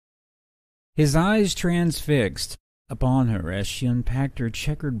his eyes transfixed upon her as she unpacked her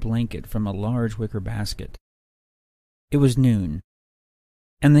checkered blanket from a large wicker basket. It was noon,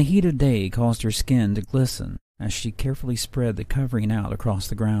 and the heat of day caused her skin to glisten as she carefully spread the covering out across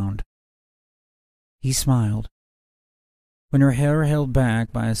the ground. He smiled. When her hair held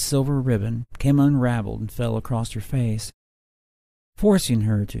back by a silver ribbon came unraveled and fell across her face, forcing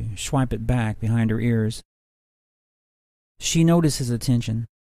her to swipe it back behind her ears. She noticed his attention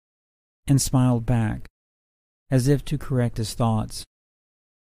and smiled back, as if to correct his thoughts.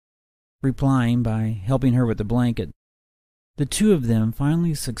 Replying by helping her with the blanket, the two of them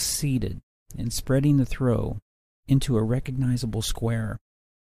finally succeeded in spreading the throw into a recognizable square.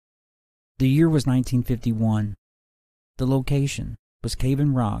 The year was 1951. The location was Cave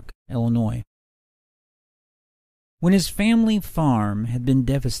in Rock, Illinois. When his family farm had been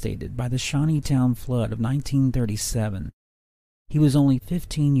devastated by the Shawneetown flood of 1937, he was only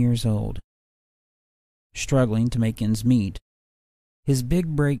 15 years old. Struggling to make ends meet, his big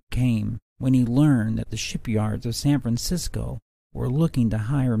break came when he learned that the shipyards of San Francisco were looking to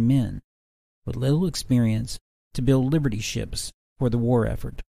hire men with little experience to build Liberty ships for the war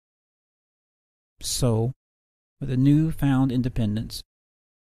effort. So, with a new-found independence,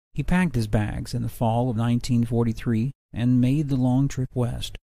 he packed his bags in the fall of 1943 and made the long trip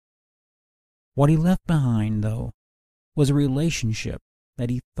west. What he left behind, though, was a relationship that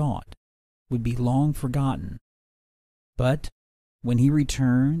he thought would be long forgotten. But when he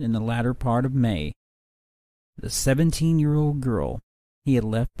returned in the latter part of May, the 17-year-old girl he had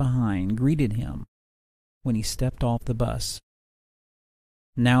left behind greeted him when he stepped off the bus.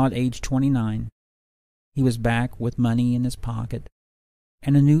 Now at age 29, he was back with money in his pocket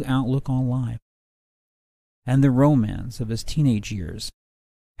and a new outlook on life, and the romance of his teenage years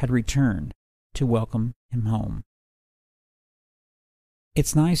had returned to welcome him home.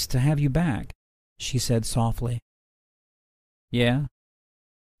 "It's nice to have you back," she said softly. "Yeah,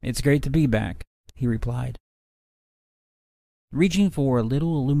 it's great to be back," he replied. Reaching for a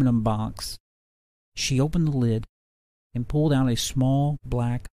little aluminum box, she opened the lid and pulled out a small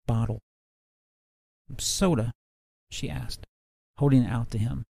black bottle. "Soda?" she asked, holding it out to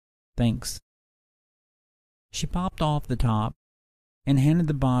him. "Thanks." She popped off the top and handed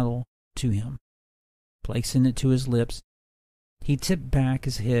the bottle to him. Placing it to his lips, he tipped back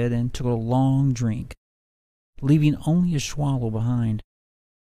his head and took a long drink, leaving only a swallow behind.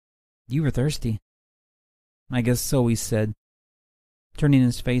 "You were thirsty." "I guess so," he said, turning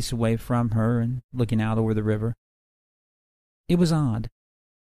his face away from her and looking out over the river. It was odd,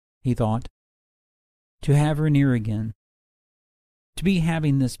 he thought, to have her near again, to be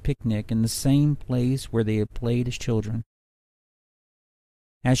having this picnic in the same place where they had played as children.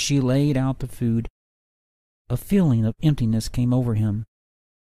 As she laid out the food, a feeling of emptiness came over him.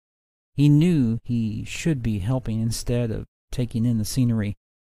 He knew he should be helping instead of taking in the scenery.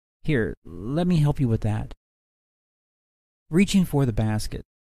 "Here, let me help you with that." Reaching for the basket,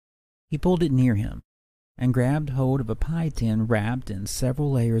 he pulled it near him and grabbed hold of a pie tin wrapped in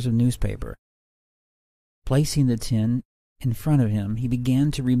several layers of newspaper. Placing the tin in front of him, he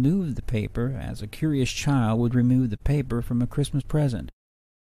began to remove the paper as a curious child would remove the paper from a Christmas present.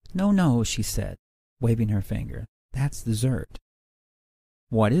 "No, no," she said, waving her finger. "That's dessert."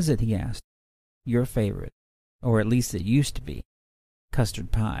 "What is it?" he asked. "Your favorite, or at least it used to be,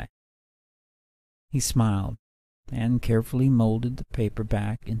 custard pie." He smiled and carefully molded the paper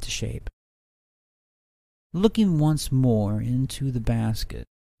back into shape. Looking once more into the basket,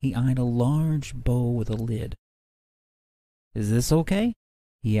 he eyed a large bowl with a lid. "Is this okay?"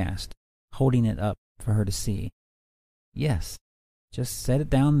 he asked, holding it up for her to see. "Yes, just set it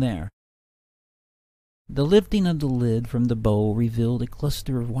down there." The lifting of the lid from the bowl revealed a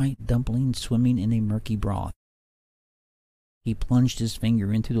cluster of white dumplings swimming in a murky broth. He plunged his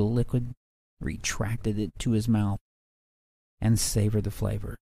finger into the liquid, retracted it to his mouth, and savored the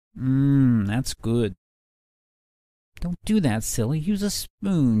flavor. That's good." "Don't do that, silly. Use a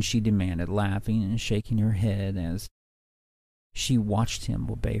spoon," she demanded, laughing and shaking her head as she watched him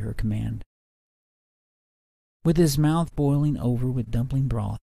obey her command. With his mouth boiling over with dumpling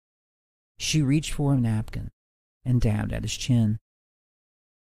broth, she reached for a napkin and dabbed at his chin.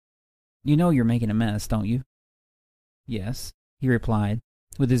 "You know you're making a mess, don't you?" "Yes," he replied,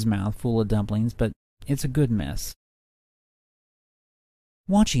 with his mouth full of dumplings, "but it's a good mess."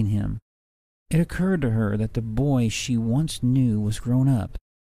 Watching him, it occurred to her that the boy she once knew was grown up.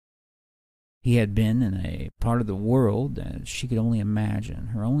 He had been in a part of the world that she could only imagine.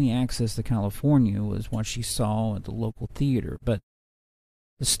 Her only access to California was what she saw at the local theater, but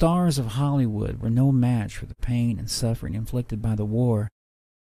the stars of Hollywood were no match for the pain and suffering inflicted by the war.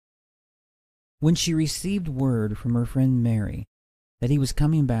 When she received word from her friend Mary that he was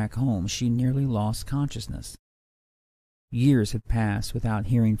coming back home, she nearly lost consciousness. Years had passed without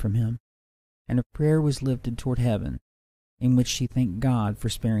hearing from him, and a prayer was lifted toward heaven, in which she thanked God for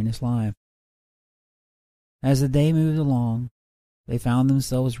sparing his life. As the day moved along, they found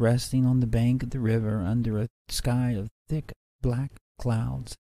themselves resting on the bank of the river under a sky of thick black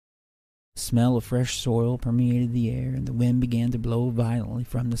clouds. The smell of fresh soil permeated the air, and the wind began to blow violently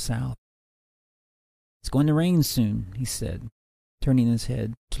from the south. "It's going to rain soon," he said, turning his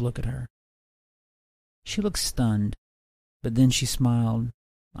head to look at her. She looked stunned, but then she smiled.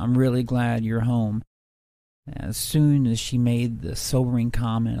 "I'm really glad you're home." As soon as she made the sobering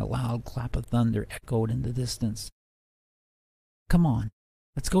comment, a loud clap of thunder echoed in the distance. "Come on,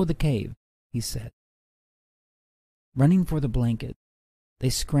 let's go to the cave," he said. Running for the blanket, they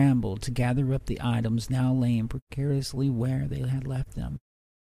scrambled to gather up the items now laying precariously where they had left them.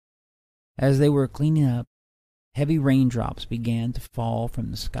 As they were cleaning up, heavy raindrops began to fall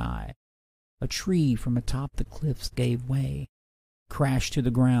from the sky. A tree from atop the cliffs gave way, crashed to the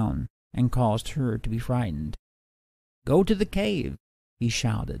ground, and caused her to be frightened. "Go to the cave," he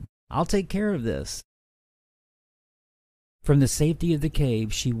shouted. "I'll take care of this." From the safety of the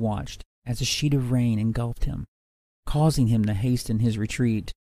cave, she watched as a sheet of rain engulfed him, causing him to hasten his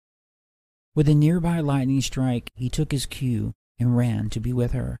retreat. With a nearby lightning strike, he took his cue and ran to be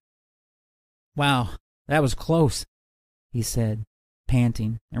with her. "Wow, that was close," he said,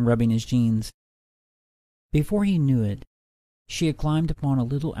 panting and rubbing his jeans. Before he knew it, she had climbed upon a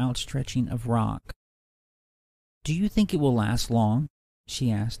little outstretching of rock. "Do you think it will last long?"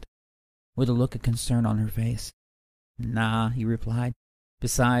 she asked, with a look of concern on her face. "Nah," he replied.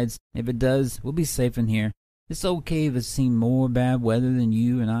 "Besides, if it does, we'll be safe in here. This old cave has seen more bad weather than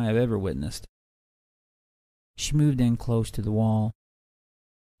you and I have ever witnessed." She moved in close to the wall.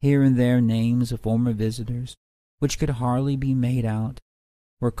 Here and there names of former visitors, which could hardly be made out,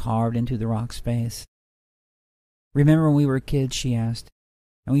 were carved into the rock's face. "Remember when we were kids?" she asked,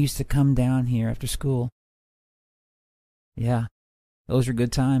 "and we used to come down here after school?" "Yeah, those were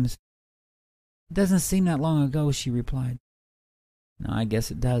good times." "It doesn't seem that long ago," she replied. "No, I guess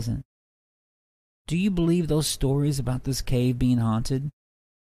it doesn't." "Do you believe those stories about this cave being haunted?"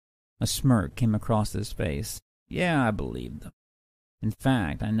 A smirk came across his face. "Yeah, I believe them. In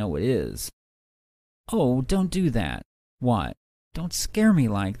fact, I know it is." "Oh, don't do that." "What? Don't scare me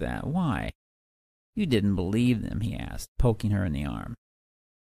like that. Why?" "You didn't believe them?" he asked, poking her in the arm.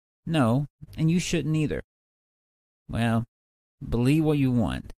 "No, and you shouldn't either." "Well, believe what you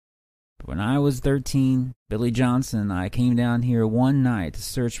want. But when I was 13, Billy Johnson and I came down here one night to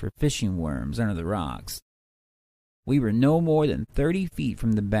search for fishing worms under the rocks. We were no more than 30 feet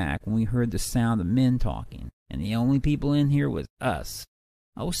from the back when we heard the sound of men talking, and the only people in here was us."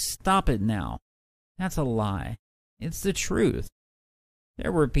 "Oh, stop it now. That's a lie. It's the truth.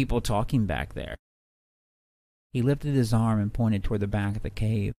 There were people talking back there." He lifted his arm and pointed toward the back of the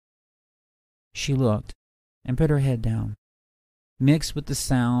cave. She looked and put her head down. Mixed with the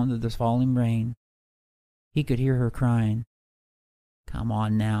sound of the falling rain, he could hear her crying. "Come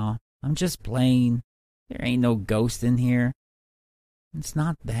on now. I'm just playing. There ain't no ghost in here." "It's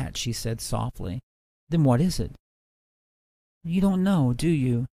not that," she said softly. "Then what is it?" "You don't know, do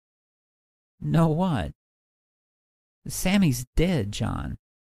you?" "Know what?" "Sammy's dead, John.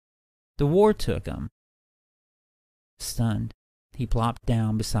 The war took him." Stunned, he plopped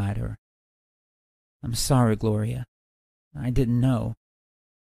down beside her. "I'm sorry, Gloria. I didn't know."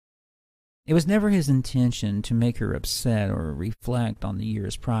 It was never his intention to make her upset or reflect on the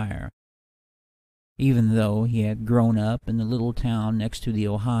years prior. Even though he had grown up in the little town next to the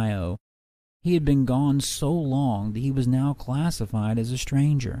Ohio, he had been gone so long that he was now classified as a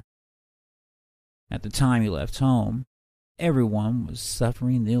stranger. At the time he left home, everyone was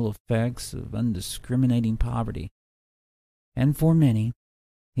suffering the ill effects of undiscriminating poverty, and for many,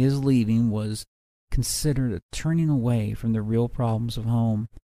 his leaving was considered a turning away from the real problems of home.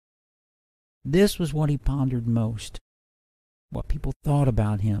 This was what he pondered most, what people thought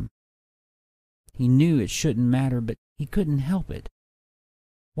about him. He knew it shouldn't matter, but he couldn't help it.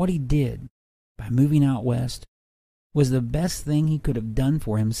 What he did, by moving out west, was the best thing he could have done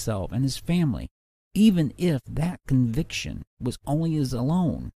for himself and his family, even if that conviction was only his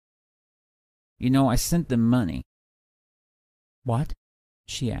alone. "You know, I sent them money." "What?"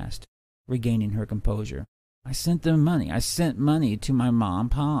 she asked, regaining her composure. "I sent them money. I sent money to my mom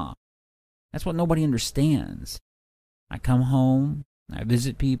and pa. That's what nobody understands. I come home, I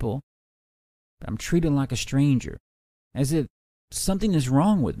visit people, but I'm treated like a stranger, as if something is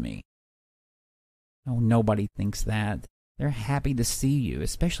wrong with me." "Oh, nobody thinks that. They're happy to see you,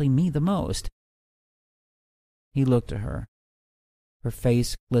 especially me the most. He looked at her, her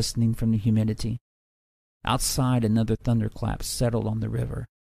face glistening from the humidity. Outside, another thunderclap settled on the river.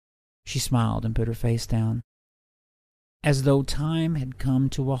 She smiled and put her face down. As though time had come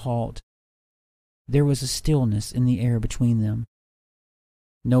to a halt, there was a stillness in the air between them.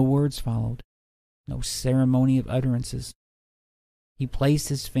 No words followed, no ceremony of utterances. He placed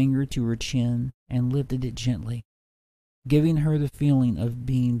his finger to her chin and lifted it gently, giving her the feeling of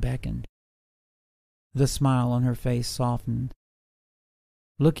being beckoned. The smile on her face softened.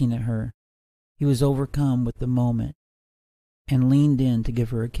 Looking at her, he was overcome with the moment and leaned in to give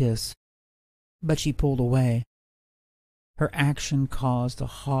her a kiss. But she pulled away. Her action caused a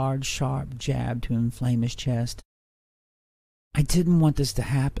hard, sharp jab to inflame his chest. "I didn't want this to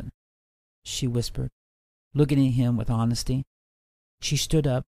happen," she whispered, looking at him with honesty. She stood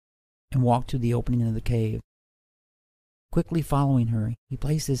up and walked to the opening of the cave. Quickly following her, he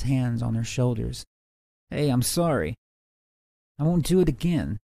placed his hands on her shoulders. "Hey, I'm sorry. I won't do it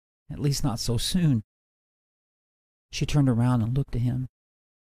again, at least not so soon." She turned around and looked at him,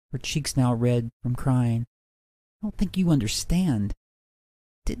 her cheeks now red from crying. "I don't think you understand.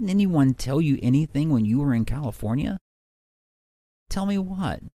 Didn't anyone tell you anything when you were in California?" "Tell me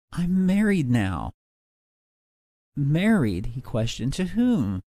what? I'm married now." "Married?" he questioned. "To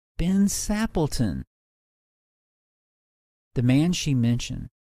whom?" "Ben Sappleton." The man she mentioned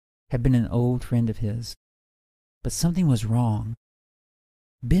had been an old friend of his, but something was wrong.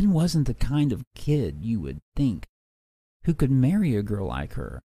 Ben wasn't the kind of kid you would think who could marry a girl like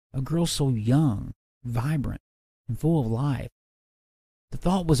her, a girl so young, vibrant, and full of life. The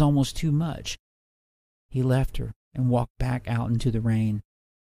thought was almost too much. He left her and walked back out into the rain.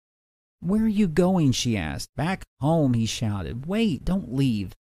 "Where are you going?" she asked. "Back home," he shouted. "Wait, don't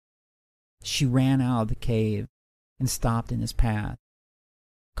leave." She ran out of the cave and stopped in his path,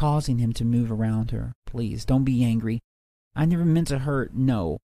 causing him to move around her. "Please, don't be angry. I never meant to hurt."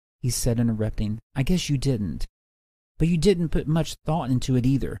 "No," he said, interrupting. "I guess you didn't. But you didn't put much thought into it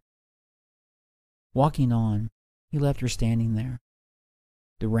either." Walking on, he left her standing there.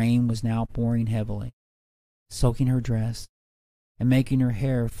 The rain was now pouring heavily, soaking her dress and making her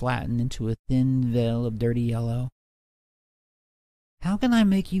hair flatten into a thin veil of dirty yellow. "How can I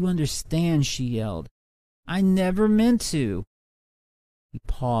make you understand?" she yelled. "I never meant to." He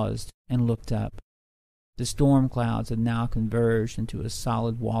paused and looked up. The storm clouds had now converged into a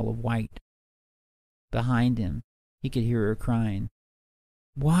solid wall of white. Behind him, he could hear her crying.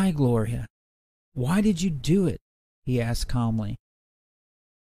 "Why, Gloria? Why did you do it?" he asked calmly.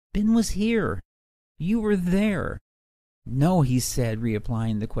 "Ben was here. You were there." "No," he said,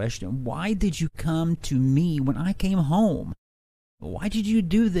 reapplying the question. "Why did you come to me when I came home? Why did you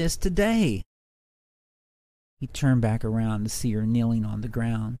do this today?" He turned back around to see her kneeling on the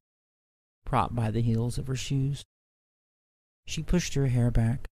ground, propped by the heels of her shoes. She pushed her hair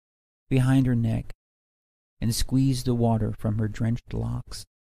back behind her neck and squeezed the water from her drenched locks.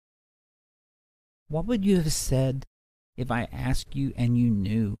 "What would you have said if I asked you and you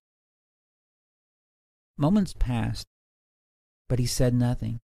knew?" Moments passed, but he said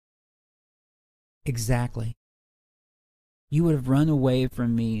nothing. "Exactly. You would have run away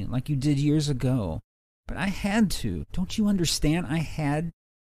from me like you did years ago. But I had to. Don't you understand? I had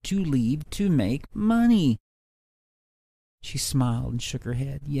to leave to make money." She smiled and shook her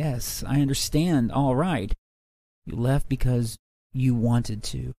head. "Yes, I understand. All right. You left because you wanted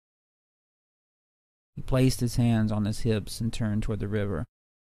to." He placed his hands on his hips and turned toward the river.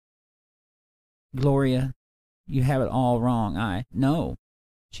 "Gloria, you have it all wrong. No,"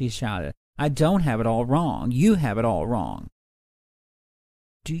 she shouted. "I don't have it all wrong. You have it all wrong.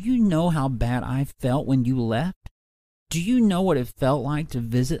 Do you know how bad I felt when you left? Do you know what it felt like to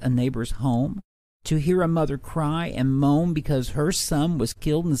visit a neighbor's home? To hear a mother cry and moan because her son was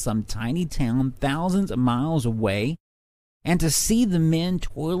killed in some tiny town thousands of miles away? And to see the men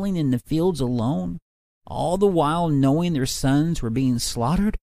toiling in the fields alone, all the while knowing their sons were being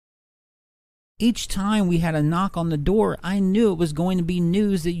slaughtered? Each time we had a knock on the door, I knew it was going to be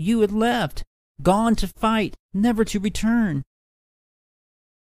news that you had left, gone to fight, never to return.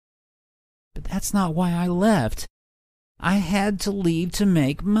 But that's not why I left. I had to leave to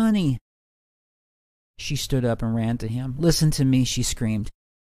make money." She stood up and ran to him. "Listen to me," she screamed.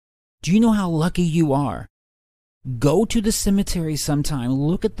 "Do you know how lucky you are? Go to the cemetery sometime,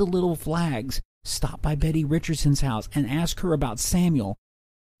 look at the little flags, stop by Betty Richardson's house and ask her about Samuel."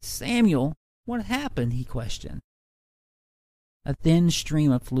 "Samuel? What happened?" he questioned. A thin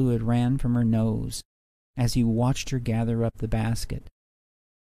stream of fluid ran from her nose as he watched her gather up the basket.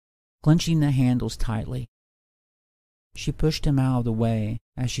 Clenching the handles tightly, she pushed him out of the way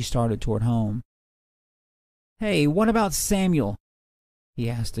as she started toward home. "Hey, what about Samuel?" he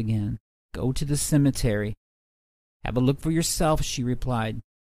asked again. "Go to the cemetery. Have a look for yourself," she replied.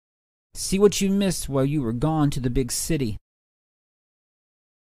 "See what you missed while you were gone to the big city."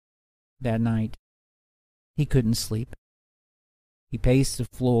 That night, he couldn't sleep. He paced the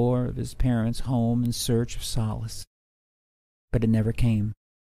floor of his parents' home in search of solace, but it never came.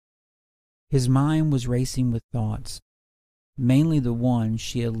 His mind was racing with thoughts, mainly the one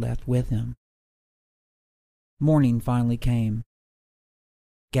she had left with him. Morning finally came.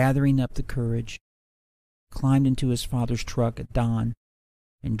 Gathering up the courage, climbed into his father's truck at dawn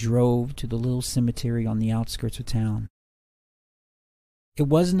and drove to the little cemetery on the outskirts of town. It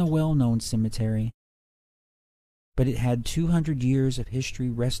wasn't a well-known cemetery, but it had 200 years of history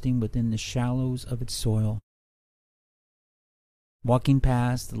resting within the shallows of its soil. Walking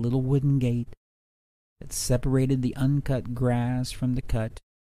past the little wooden gate that separated the uncut grass from the cut,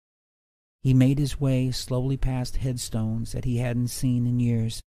 he made his way slowly past headstones that he hadn't seen in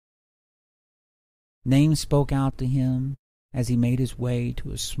years. Names spoke out to him as he made his way to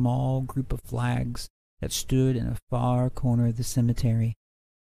a small group of flags that stood in a far corner of the cemetery.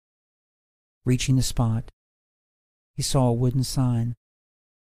 Reaching the spot, he saw a wooden sign,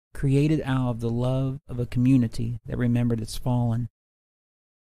 created out of the love of a community that remembered its fallen.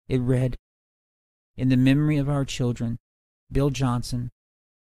 It read, "In the memory of our children, Bill Johnson,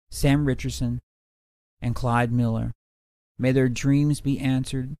 Sam Richardson, and Clyde Miller, may their dreams be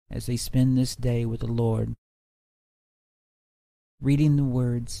answered as they spend this day with the Lord." Reading the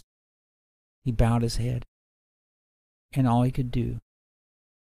words, he bowed his head, and all he could do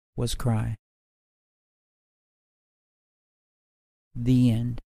was cry. The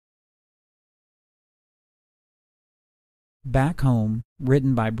end. Back Home,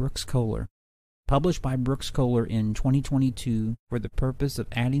 written by Brooks Kohler, published by Brooks Kohler in 2022 for the purpose of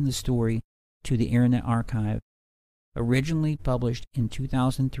adding the story to the Internet Archive, originally published in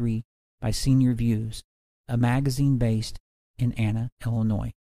 2003 by Senior Views, a magazine based in Anna,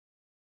 Illinois.